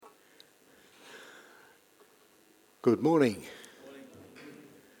Good morning.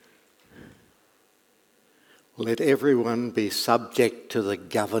 Let everyone be subject to the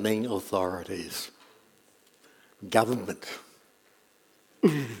governing authorities. Government.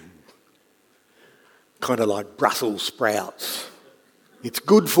 Kind of like Brussels sprouts. It's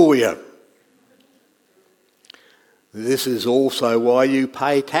good for you. This is also why you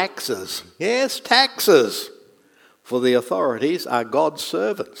pay taxes. Yes, taxes. For the authorities are God's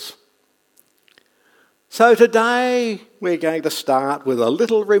servants. So today we're going to start with a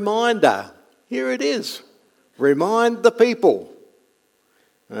little reminder. Here it is. Remind the people,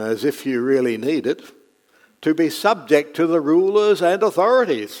 as if you really need it, to be subject to the rulers and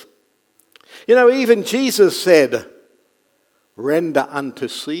authorities. You know, even Jesus said, "Render unto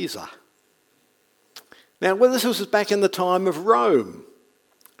Caesar." Now, this was back in the time of Rome.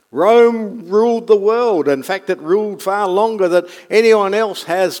 Rome ruled the world. In fact, it ruled far longer than anyone else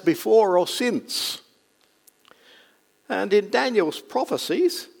has before or since. And in Daniel's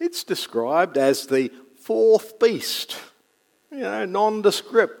prophecies, it's described as the fourth beast. You know,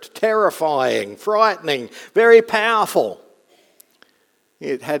 nondescript, terrifying, frightening, very powerful.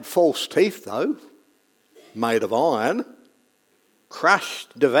 It had false teeth, though, made of iron,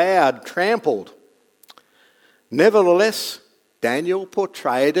 crushed, devoured, trampled. Nevertheless, Daniel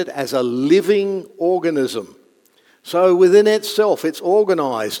portrayed it as a living organism. So within itself, it's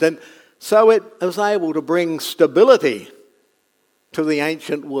organised, and so it was able to bring stability to the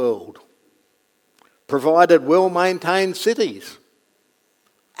ancient world. Provided well-maintained cities,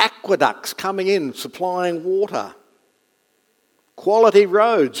 aqueducts coming in, supplying water, quality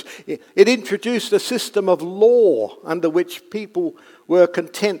roads. It introduced a system of law under which people were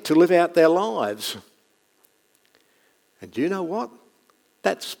content to live out their lives. And do you know what?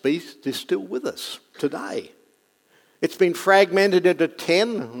 That beast is still with us today. It's been fragmented into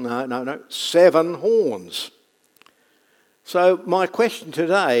 7 horns. So my question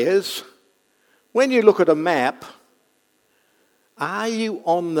today is, when you look at a map, are you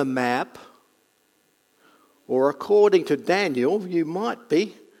on the map? Or according to Daniel, you might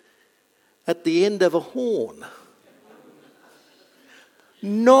be at the end of a horn.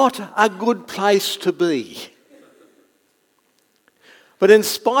 Not a good place to be. But in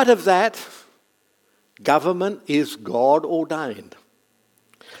spite of that, government is God ordained.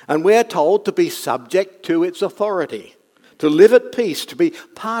 And we're told to be subject to its authority, to live at peace, to be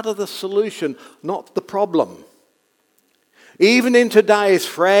part of the solution, not the problem. Even in today's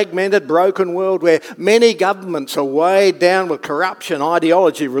fragmented, broken world where many governments are weighed down with corruption,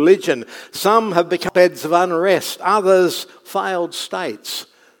 ideology, religion, some have become beds of unrest, others failed states.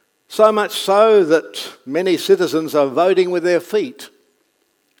 So much so that many citizens are voting with their feet.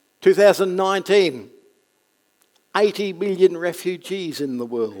 2019, 80 million refugees in the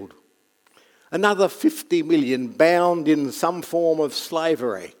world. Another 50 million bound in some form of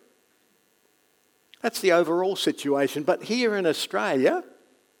slavery. That's the overall situation. But here in Australia,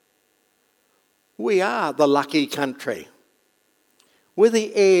 we are the lucky country. We're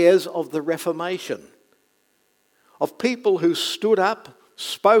the heirs of the Reformation, of people who stood up,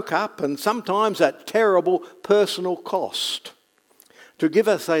 spoke up, and sometimes at terrible personal cost, to give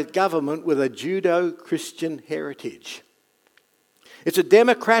us a government with a Judeo-Christian heritage. It's a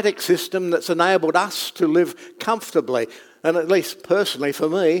democratic system that's enabled us to live comfortably, and at least personally for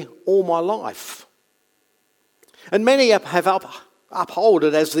me, all my life. And many have upheld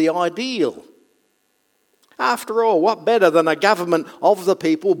it as the ideal. After all, what better than a government of the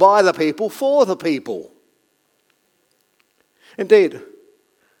people, by the people, for the people? Indeed,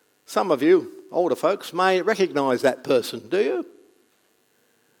 some of you, older folks, may recognise that person, do you?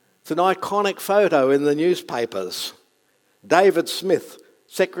 It's an iconic photo in the newspapers. David Smith,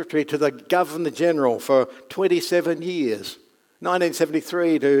 Secretary to the Governor-General for 27 years,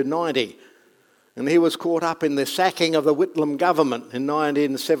 1973 to 90. And he was caught up in the sacking of the Whitlam government in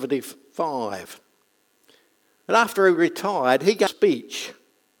 1975. And after he retired, he gave a speech.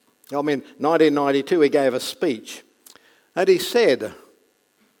 1992 he gave a speech. And he said,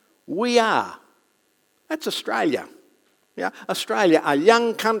 "We are," that's Australia. Yeah, Australia, a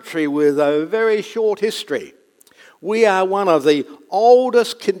young country with a very short history. We are one of the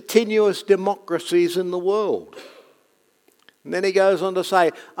oldest continuous democracies in the world. And then he goes on to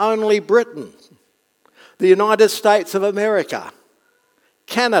say, only Britain, the United States of America,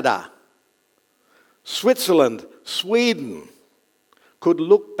 Canada, Switzerland, Sweden could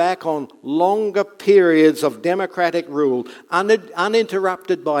look back on longer periods of democratic rule,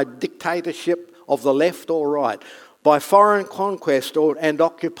 uninterrupted by dictatorship of the left or right, by foreign conquest and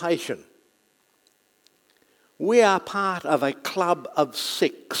occupation. We are part of a club of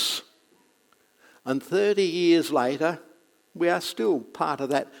 6, And 30 years later, we are still part of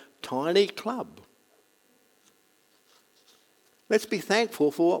that tiny club. Let's be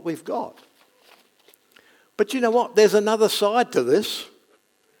thankful for what we've got. But you know what? There's another side to this.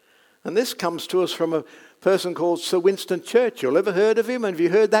 And this comes to us from a person called Sir Winston Churchill. Ever heard of him? Have you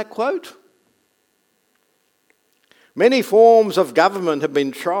heard that quote? Many forms of government have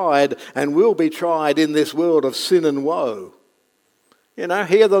been tried and will be tried in this world of sin and woe. You know,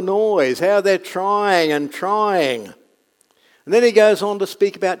 hear the noise, how they're trying and trying. And then he goes on to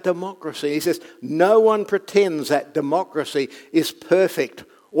speak about democracy. He says, no one pretends that democracy is perfect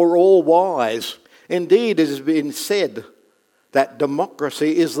or all wise. Indeed, it has been said that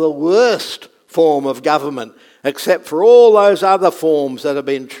democracy is the worst form of government, except for all those other forms that have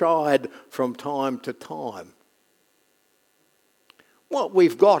been tried from time to time. What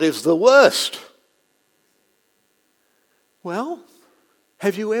we've got is the worst. Well,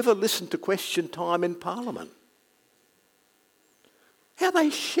 have you ever listened to Question Time in Parliament? How they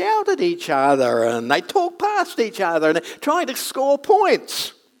shout at each other and they talk past each other and they're trying to score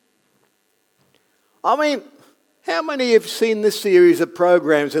points. I mean, how many have seen this series of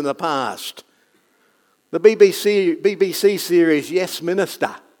programs in the past? The BBC series, Yes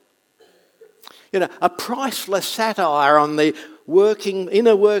Minister. You know, a priceless satire on the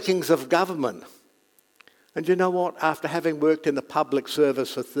inner workings of government. And you know what? After having worked in the public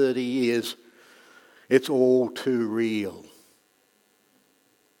service for 30 years, it's all too real.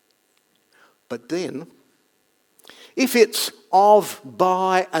 But then, if it's of,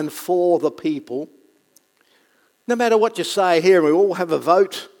 by and for the people, no matter what you say here, and we all have a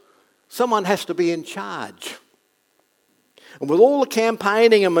vote, someone has to be in charge. And with all the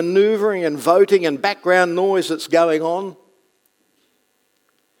campaigning and manoeuvring and voting and background noise that's going on,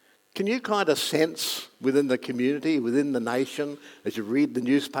 can you kind of sense within the community, within the nation, as you read the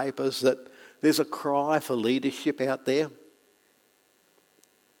newspapers, that there's a cry for leadership out there?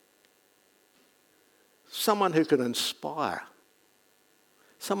 Someone who can inspire.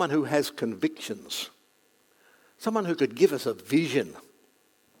 Someone who has convictions. Someone who could give us a vision.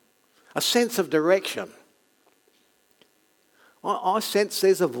 A sense of direction. I sense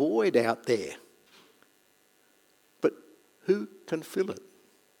there's a void out there. But who can fill it?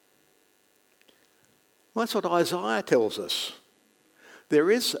 Well, that's what Isaiah tells us.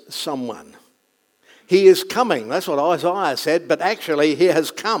 There is someone. He is coming. That's what Isaiah said, but actually he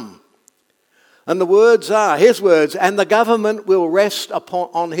has come. And the words are, his words, and the government will rest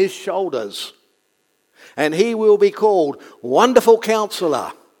on his shoulders. And he will be called Wonderful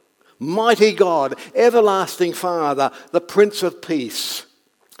Counselor, Mighty God, Everlasting Father, the Prince of Peace.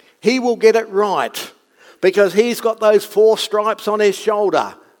 He will get it right because he's got those 4 stripes on his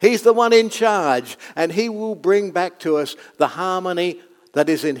shoulder. He's the one in charge, and he will bring back to us the harmony that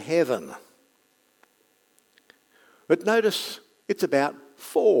is in heaven. But notice it's about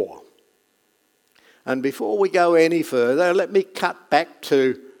 4. And before we go any further, let me cut back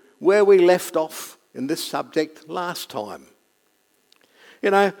to where we left off in this subject last time. You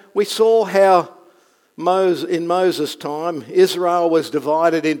know, we saw how in Moses' time, Israel was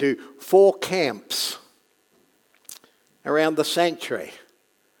divided into 4 camps around the sanctuary.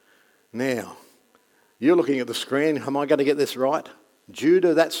 Now, you're looking at the screen. Am I going to get this right?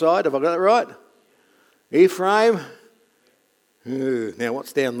 Judah, that side. Have I got it right? Ephraim. Now,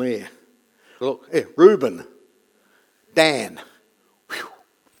 what's down there? Look, Reuben. Dan. Whew.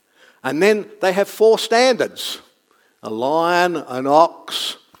 And then they have 4 standards. A lion, an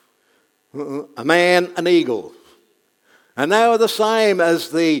ox, a man, an eagle. And they are the same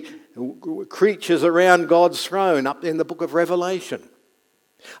as the creatures around God's throne up in the book of Revelation.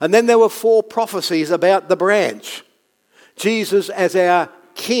 And then there were 4 prophecies about the branch. Jesus as our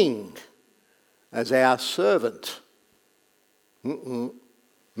king, as our servant,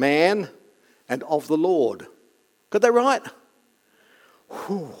 man, and of the Lord. Got that right?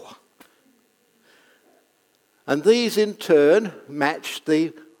 Whew. And these in turn matched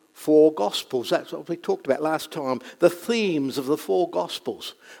the 4 Gospels. That's what we talked about last time. The themes of the 4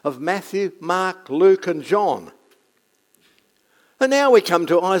 Gospels of Matthew, Mark, Luke and John. And now we come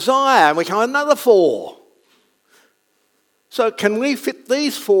to Isaiah and we come another 4. So can we fit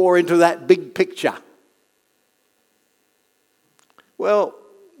these 4 into that big picture? Well,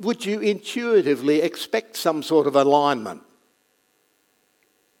 would you intuitively expect some sort of alignment?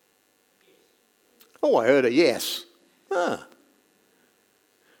 Oh, I heard a yes. Ah.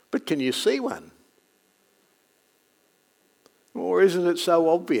 But can you see one? Or isn't it so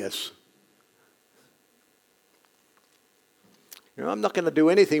obvious? You know, I'm not going to do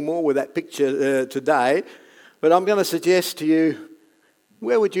anything more with that picture today, but I'm going to suggest to you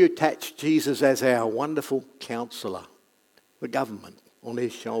Where would you attach Jesus as our wonderful counsellor, the government on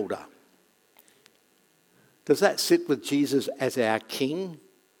his shoulder? Does that sit with Jesus as our king,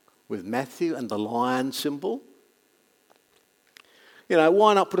 with Matthew and the lion symbol? You know,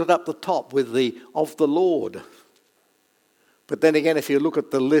 why not put it up the top with the of the Lord? But then again, if you look at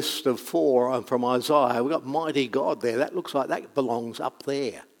the list of 4 from Isaiah, we've got mighty God there. That looks like that belongs up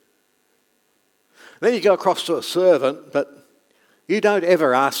there. Then you go across to a servant, but you don't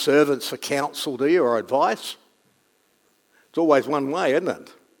ever ask servants for counsel, do you, or advice? It's always one way, isn't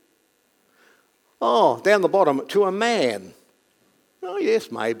it? Oh, down the bottom, to a man. Oh, yes,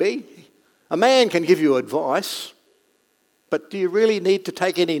 maybe. A man can give you advice, but do you really need to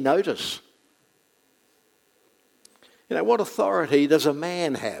take any notice? You know, what authority does a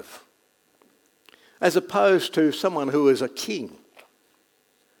man have as opposed to someone who is a king?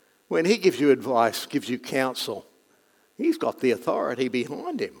 When he gives you advice, gives you counsel, he's got the authority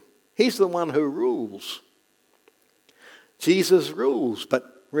behind him. He's the one who rules. Jesus rules,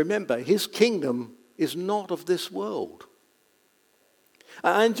 but remember, his kingdom is not of this world.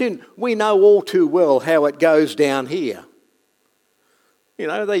 And we know all too well how it goes down here. You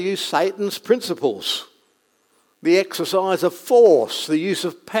know, they use Satan's principles. The exercise of force, the use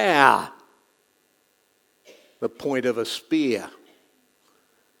of power, the point of a spear.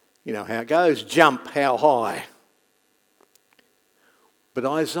 You know how it goes, jump how high. But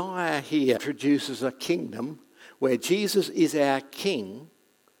Isaiah here introduces a kingdom where Jesus is our king.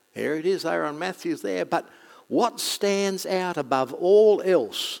 There it is there on Matthew's there. But what stands out above all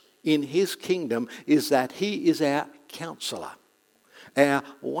else in his kingdom is that he is our counsellor, our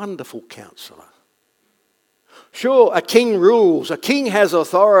wonderful counsellor. Sure, a king rules, a king has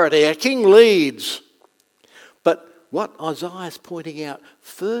authority, a king leads. But what Isaiah is pointing out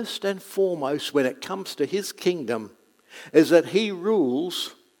first and foremost when it comes to his kingdom is that he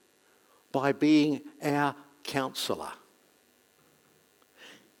rules by being our counsellor.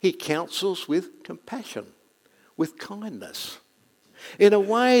 He counsels with compassion, with kindness, in a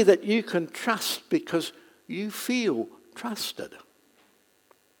way that you can trust because you feel trusted.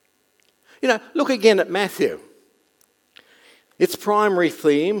 You know, look again at Matthew. Its primary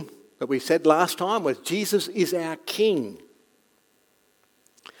theme that we said last time was Jesus is our King.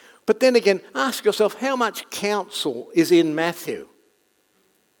 But then again, ask yourself how much counsel is in Matthew?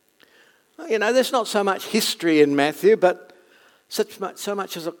 You know, there's not so much history in Matthew, but so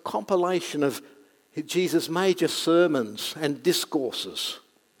much as a compilation of Jesus' major sermons and discourses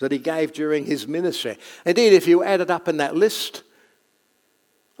that he gave during his ministry. Indeed, if you add it up in that list,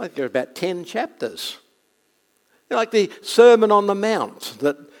 I think there are about 10 chapters. Like the Sermon on the Mount,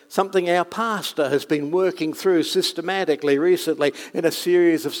 that something our pastor has been working through systematically recently in a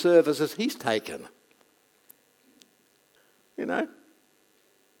series of services he's taken. You know,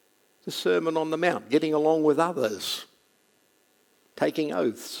 the Sermon on the Mount, getting along with others, taking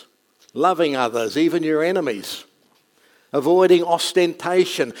oaths, loving others, even your enemies, avoiding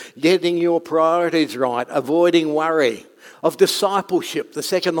ostentation, getting your priorities right, avoiding worry, of discipleship, the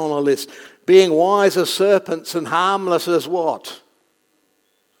second on the list, being wise as serpents and harmless as what?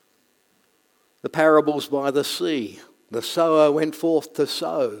 The parables by the sea. The sower went forth to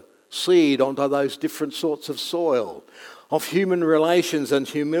sow seed onto those different sorts of soil, of human relations and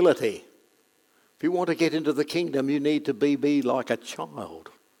humility. If you want to get into the kingdom, you need to be like a child.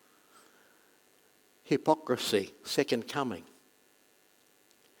 Hypocrisy, second coming.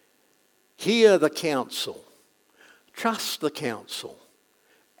 Hear the counsel. Trust the counsel.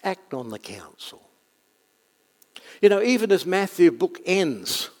 Act on the counsel. You know, even as Matthew book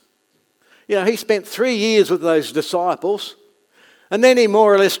ends, you know, he spent 3 years with those disciples and then he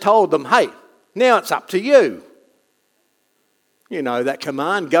more or less told them, hey, now it's up to you. You know that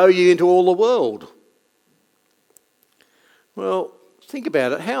command, go ye into all the world. Well, think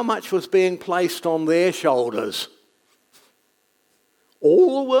about it. How much was being placed on their shoulders?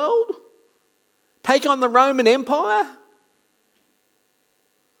 All the world? Take on the Roman Empire?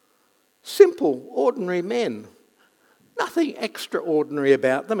 Simple, ordinary men. Nothing extraordinary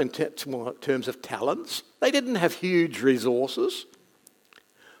about them in terms of talents. They didn't have huge resources.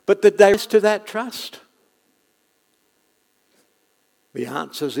 But did they rise to that trust? The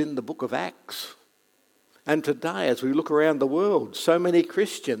answer's in the book of Acts. And today, as we look around the world, so many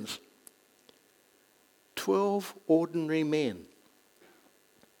Christians, 12 ordinary men.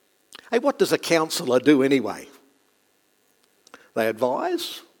 Hey, what does a counsellor do anyway? They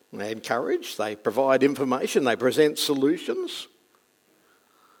advise, they encourage, they provide information, they present solutions.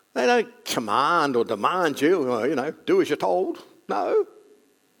 They don't command or demand you, do as you're told. No.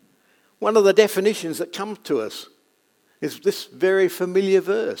 One of the definitions that comes to us is this very familiar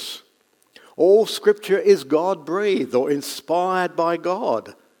verse. All Scripture is God-breathed or inspired by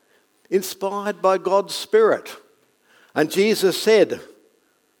God, inspired by God's Spirit. And Jesus said,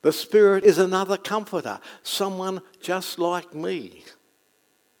 the Spirit is another comforter, someone just like me.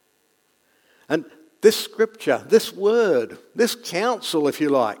 And this Scripture, this word, this counsel, if you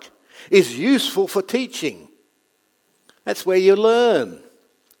like, is useful for teaching. That's where you learn.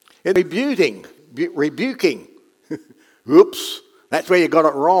 In rebuking. Oops, that's where you got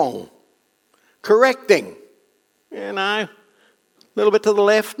it wrong. Correcting. A little bit to the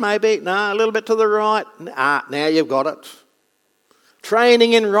left maybe. No, a little bit to the right. Now you've got it.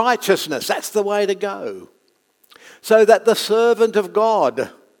 Training in righteousness, that's the way to go. So that the servant of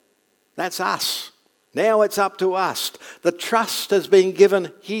God, that's us. Now it's up to us. The trust has been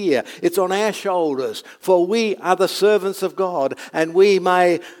given here. It's on our shoulders. For we are the servants of God, and we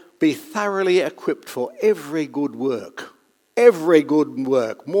may be thoroughly equipped for every good work. Every good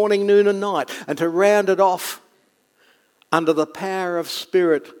work, morning, noon and night. And to round it off, under the power of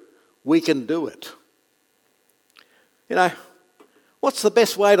Spirit, we can do it. What's the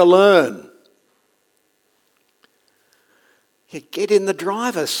best way to learn? You get in the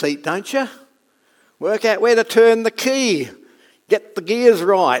driver's seat, don't you? Work out where to turn the key. Get the gears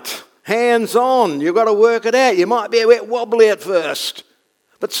right. Hands on. You've got to work it out. You might be a bit wobbly at first.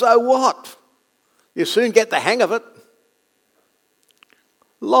 But so what? You soon get the hang of it.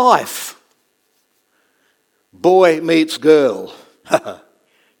 Life. Boy meets girl.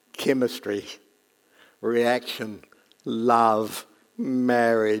 Chemistry. Reaction. Love.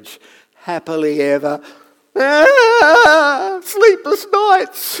 Marriage. Happily ever. Sleepless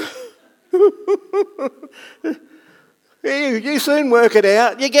nights. You soon work it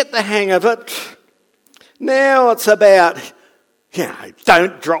out. You get the hang of it. Now it's about,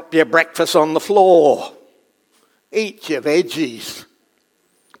 don't drop your breakfast on the floor. Eat your veggies.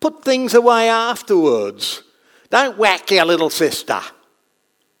 Put things away afterwards. Don't whack your little sister.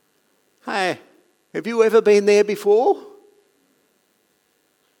 Hey, have you ever been there before?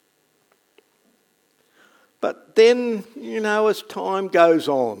 But then, as time goes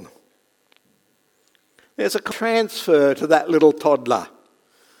on, there's a transfer to that little toddler,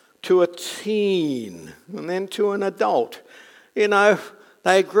 to a teen, and then to an adult.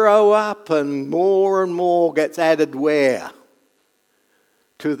 They grow up and more gets added where?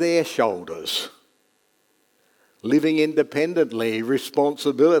 To their shoulders. Living independently,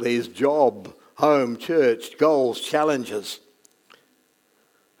 responsibilities, job, home, church, goals, challenges.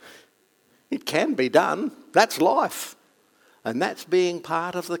 It can be done. That's life. And that's being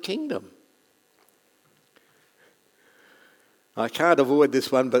part of the kingdom. I can't avoid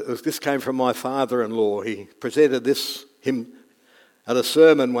this one, but this came from my father-in-law. He presented him at a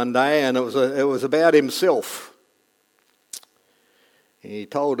sermon one day, and it was about himself. He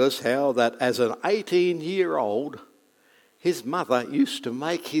told us how that as an 18-year-old, his mother used to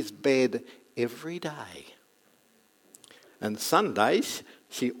make his bed every day. And Sundays,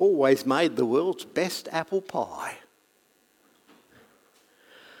 she always made the world's best apple pie.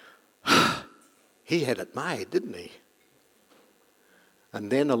 He had it made, didn't he?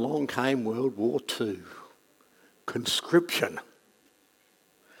 And then along came World War II. Conscription.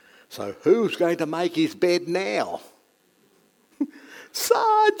 So who's going to make his bed now?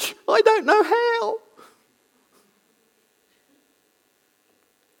 Sarge, I don't know how.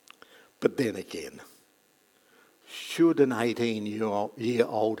 But then again, should an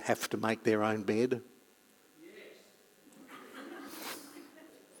 18-year-old have to make their own bed?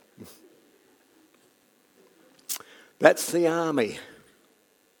 Yes. That's the army.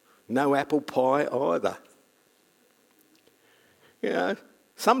 No apple pie either.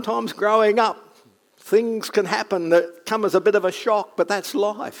 Sometimes growing up, things can happen that come as a bit of a shock, but that's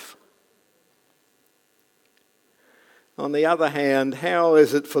life. On the other hand, how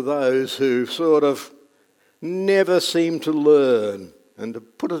is it for those who sort of never seem to learn, and to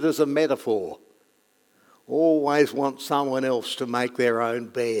put it as a metaphor, always want someone else to make their own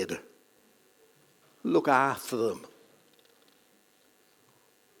bed, look after them?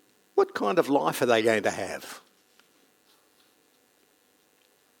 What kind of life are they going to have?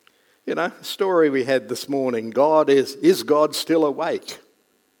 The story we had this morning, is God still awake?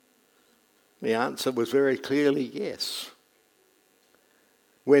 The answer was very clearly yes.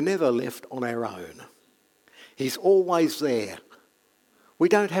 We're never left on our own. He's always there. We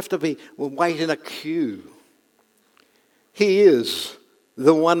don't have to wait in a queue. He is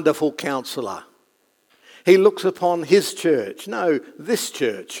the wonderful counsellor. He looks upon his church, this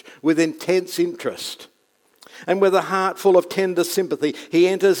church, with intense interest. And with a heart full of tender sympathy, he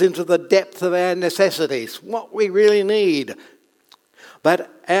enters into the depth of our necessities, what we really need.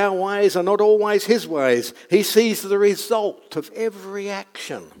 But our ways are not always his ways. He sees the result of every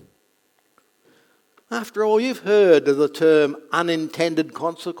action. After all, you've heard of the term unintended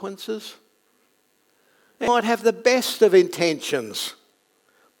consequences. You might have the best of intentions,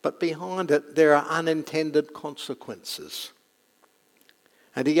 but behind it there are unintended consequences.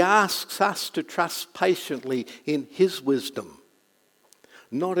 And he asks us to trust patiently in his wisdom,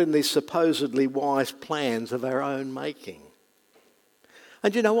 not in the supposedly wise plans of our own making.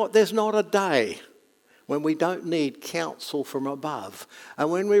 And you know what? There's not a day when we don't need counsel from above.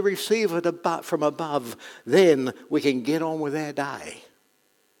 And when we receive it from above, then we can get on with our day.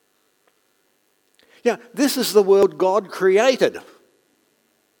 Yeah, this is the world God created.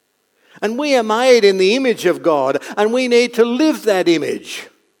 And we are made in the image of God, and we need to live that image.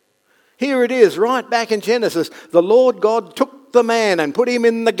 Here it is, right back in Genesis. The Lord God took the man and put him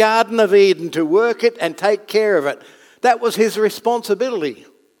in the Garden of Eden to work it and take care of it. That was his responsibility.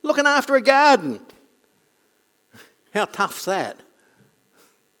 Looking after a garden. How tough's that?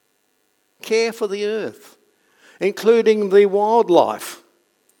 Care for the earth, including the wildlife.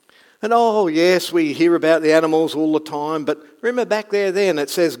 And oh yes, we hear about the animals all the time, but remember back there then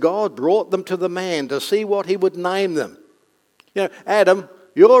it says God brought them to the man to see what he would name them. You know, Adam,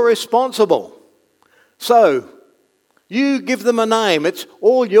 you're responsible. So, you give them a name, it's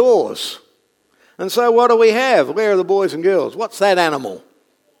all yours. And so what do we have? Where are the boys and girls? What's that animal?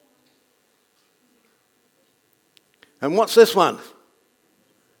 And what's this one?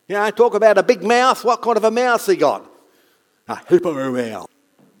 You know, talk about a big mouth. What kind of a mouth he got? A hippo mouth.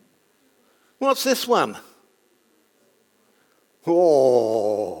 What's this one?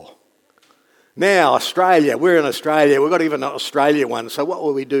 Oh. Now, Australia. We're in Australia. We've got even an Australia one. So what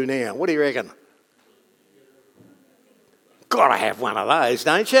will we do now? What do you reckon? Got to have one of those,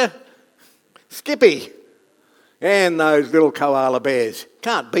 don't you? Skippy. And those little koala bears.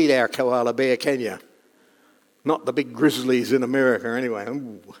 Can't beat our koala bear, can you? Not the big grizzlies in America anyway.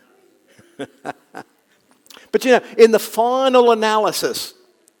 But you know, in the final analysis,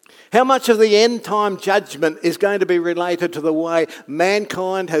 how much of the end time judgment is going to be related to the way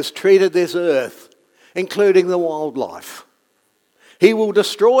mankind has treated this earth, including the wildlife? He will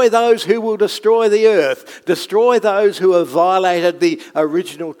destroy those who will destroy the earth, destroy those who have violated the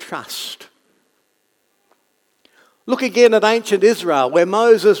original trust. Look again at ancient Israel, where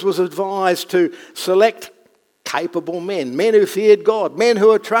Moses was advised to select capable men who feared God, men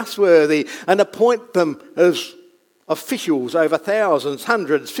who are trustworthy, and appoint them as officials over thousands,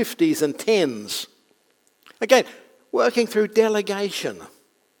 hundreds, fifties and tens. Again, working through delegation.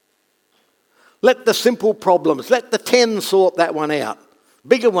 Let the simple problems, let the 10 sort that one out.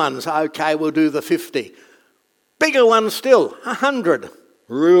 Bigger ones, okay, we'll do the 50. Bigger ones still, 100.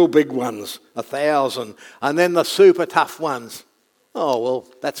 Real big ones, 1,000. And then the super tough ones. Oh, well,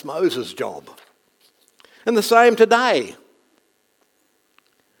 that's Moses' job. And the same today.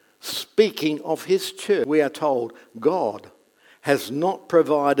 Speaking of his church, we are told God has not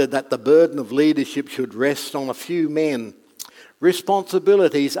provided that the burden of leadership should rest on a few men.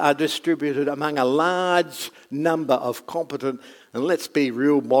 Responsibilities are distributed among a large number of competent, and let's be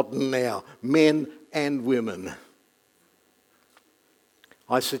real modern now, men and women.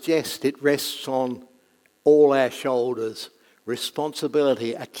 I suggest it rests on all our shoulders.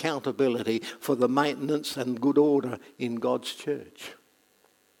 Responsibility, accountability for the maintenance and good order in God's church.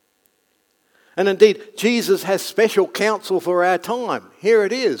 And indeed, Jesus has special counsel for our time. Here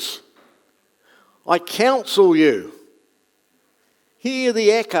it is. I counsel you. Hear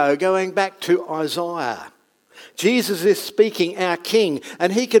the echo going back to Isaiah. Jesus is speaking, our King,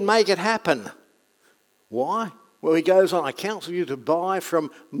 and he can make it happen. Why? Well, he goes on, I counsel you to buy from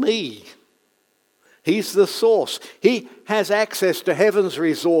me. He's the source. He has access to heaven's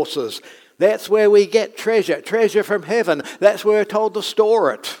resources. That's where we get treasure from heaven. That's where we're told to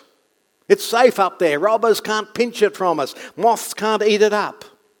store it. It's safe up there. Robbers can't pinch it from us. Moths can't eat it up.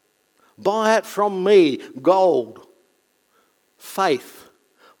 Buy it from me. Gold. Faith.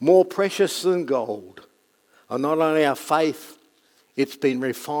 More precious than gold. And not only our faith, it's been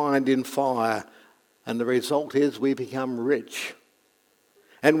refined in fire. And the result is we become rich.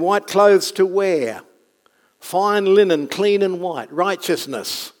 And white clothes to wear. Fine linen, clean and white.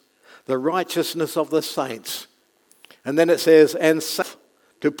 Righteousness. The righteousness of the saints. And then it says, and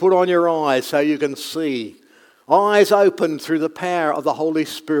to put on your eyes so you can see. Eyes open through the power of the Holy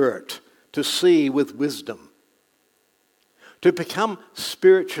Spirit to see with wisdom. To become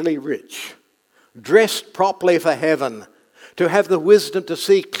spiritually rich. Dressed properly for heaven. To have the wisdom to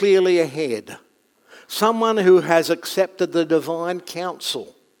see clearly ahead. someone who has accepted the divine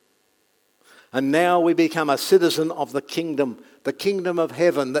counsel. And now we become a citizen of the kingdom of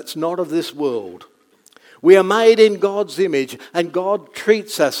heaven that's not of this world. We are made in God's image, and God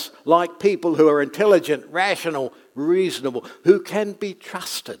treats us like people who are intelligent, rational, reasonable, who can be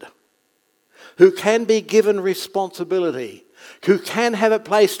trusted, who can be given responsibility, who can have it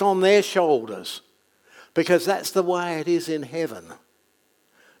placed on their shoulders, because that's the way it is in heaven.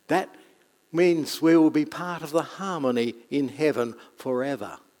 That means we will be part of the harmony in heaven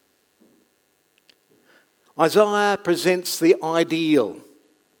forever. Isaiah presents the ideal.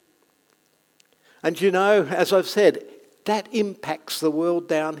 And you know, as I've said, that impacts the world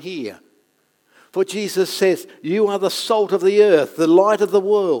down here. For Jesus says, you are the salt of the earth, the light of the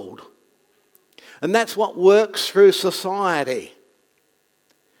world. And that's what works through society.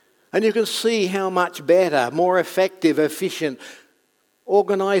 And you can see how much better, more effective, efficient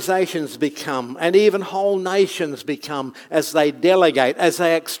organisations become, and even whole nations become, as they delegate, as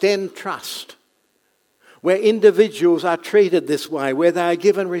they extend trust. Where individuals are treated this way, where they are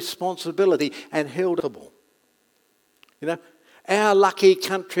given responsibility and held accountable. You know, our lucky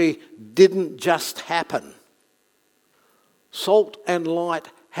country didn't just happen. Salt and light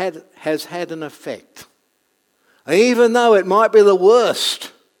has had an effect. Even though it might be the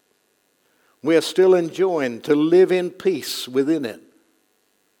worst, we are still enjoined to live in peace within it,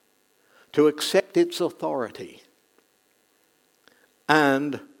 to accept its authority.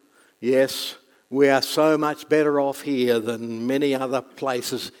 And, yes, we are so much better off here than many other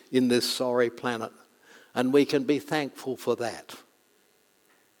places in this sorry planet. And we can be thankful for that.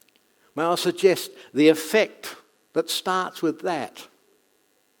 May I suggest the effect that starts with that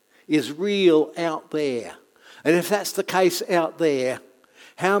is real out there. And if that's the case out there,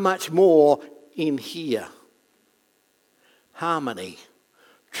 how much more in here? Harmony,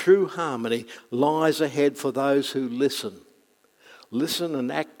 true harmony, lies ahead for those who listen. Listen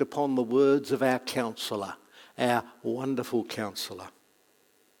and act upon the words of our counsellor, our wonderful counsellor.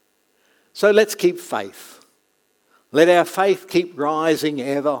 So let's keep faith. Let our faith keep rising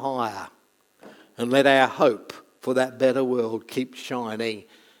ever higher. And let our hope for that better world keep shining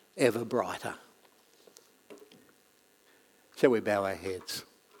ever brighter. Shall we bow our heads?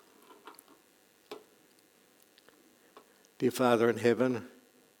 Dear Father in heaven,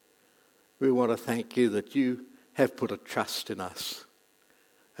 we want to thank you that you have put a trust in us,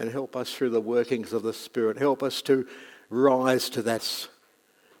 and help us through the workings of the Spirit. Help us to rise to that,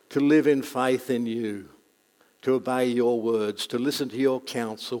 to live in faith in you, to obey your words, to listen to your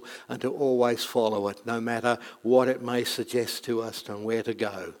counsel, and to always follow it, no matter what it may suggest to us and where to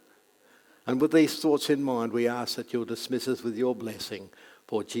go. And with these thoughts in mind, we ask that you'll dismiss us with your blessing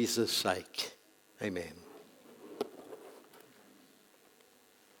for Jesus' sake. Amen.